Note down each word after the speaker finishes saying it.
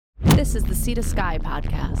This is the Sea to Sky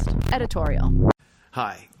podcast. Editorial.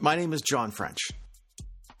 Hi, my name is John French.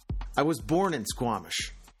 I was born in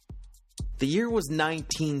Squamish. The year was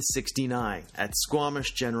 1969 at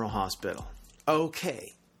Squamish General Hospital.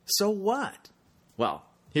 Okay, so what? Well,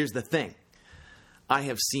 here's the thing. I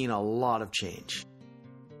have seen a lot of change.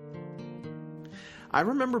 I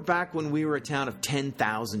remember back when we were a town of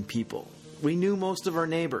 10,000 people. We knew most of our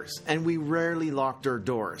neighbors, and we rarely locked our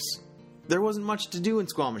doors. There wasn't much to do in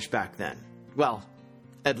Squamish back then. Well,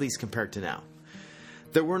 at least compared to now.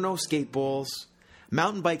 There were no skate bowls.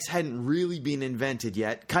 Mountain bikes hadn't really been invented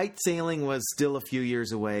yet. Kite sailing was still a few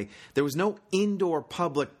years away. There was no indoor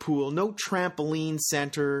public pool, no trampoline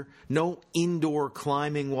center, no indoor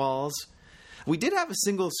climbing walls. We did have a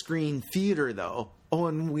single-screen theater, though. Oh,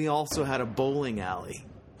 and we also had a bowling alley.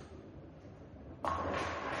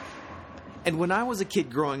 And when I was a kid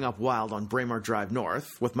growing up wild on Braemar Drive North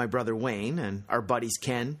with my brother Wayne and our buddies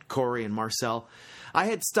Ken, Corey, and Marcel, I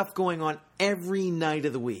had stuff going on every night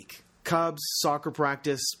of the week. Cubs, soccer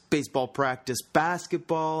practice, baseball practice,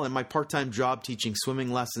 basketball, and my part-time job teaching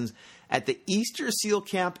swimming lessons at the Easter Seal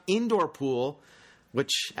Camp indoor pool,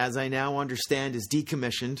 which, as I now understand, is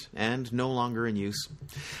decommissioned and no longer in use.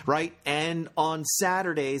 Right? And on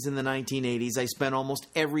Saturdays in the 1980s, I spent almost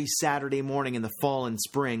every Saturday morning in the fall and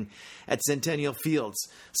spring at Centennial Fields.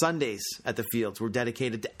 Sundays at the fields were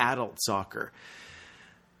dedicated to adult soccer.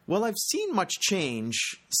 Well, I've seen much change.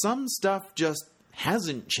 Some stuff just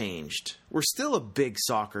hasn't changed. We're still a big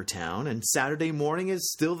soccer town, and Saturday morning is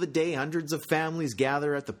still the day hundreds of families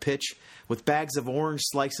gather at the pitch with bags of orange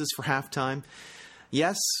slices for halftime.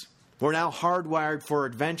 Yes, we're now hardwired for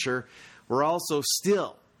adventure. We're also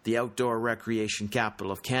still the outdoor recreation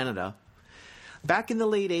capital of Canada. Back in the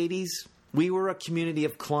late 80s, we were a community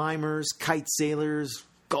of climbers, kite sailors,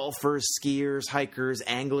 golfers, skiers, hikers,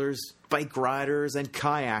 anglers, bike riders, and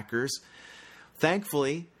kayakers.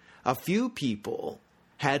 Thankfully, a few people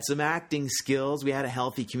had some acting skills. We had a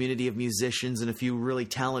healthy community of musicians and a few really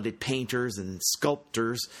talented painters and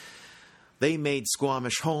sculptors. They made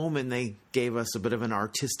Squamish home, and they gave us a bit of an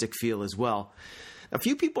artistic feel as well. A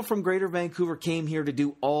few people from Greater Vancouver came here to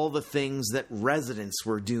do all the things that residents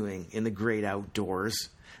were doing in the great outdoors.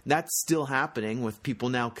 That's still happening, with people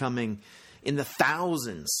now coming in the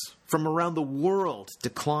thousands from around the world to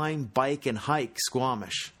climb, bike, and hike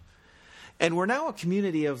Squamish. And we're now a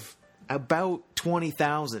community of about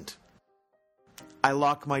 20,000. I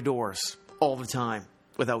lock my doors all the time,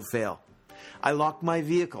 without fail. I lock my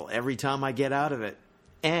vehicle every time I get out of it.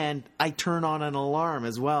 And I turn on an alarm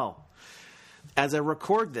as well. As I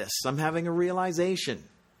record this, I'm having a realization.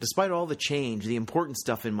 Despite all the change, the important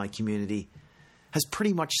stuff in my community has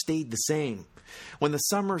pretty much stayed the same. When the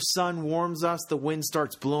summer sun warms us, the wind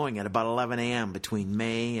starts blowing at about 11 a.m. between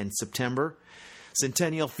May and September.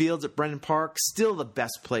 Centennial Fields at Brennan Park, still the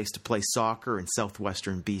best place to play soccer in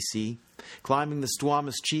southwestern BC. Climbing the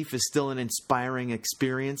Squamish Chief is still an inspiring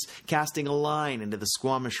experience. Casting a line into the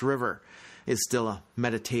Squamish River is still a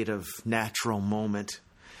meditative, natural moment.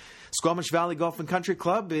 Squamish Valley Golf and Country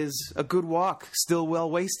Club is a good walk, still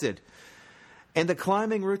well wasted. And the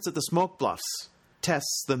climbing routes at the Smoke Bluffs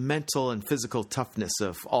tests the mental and physical toughness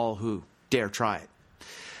of all who dare try it.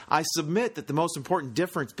 I submit that the most important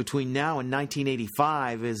difference between now and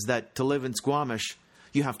 1985 is that to live in Squamish,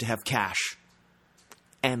 you have to have cash.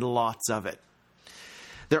 And lots of it.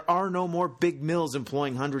 There are no more big mills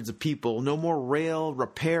employing hundreds of people, no more rail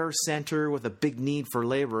repair center with a big need for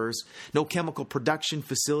laborers, no chemical production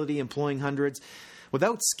facility employing hundreds.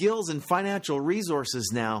 Without skills and financial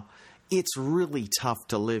resources now, it's really tough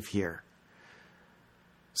to live here.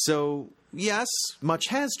 So, yes, much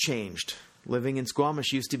has changed. Living in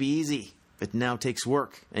Squamish used to be easy. It now takes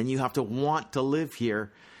work, and you have to want to live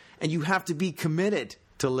here, and you have to be committed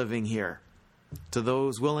to living here. To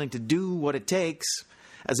those willing to do what it takes,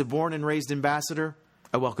 as a born and raised ambassador,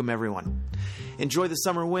 I welcome everyone. Enjoy the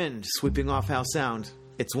summer wind sweeping off Howe Sound.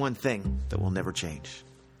 It's one thing that will never change.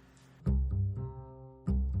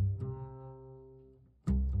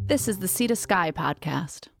 This is the Sea to Sky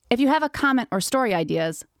podcast. If you have a comment or story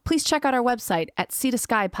ideas, please check out our website at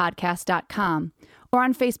seatoskypodcast.com or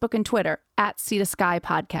on Facebook and Twitter at Sea to Sky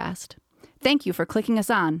Podcast. Thank you for clicking us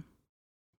on.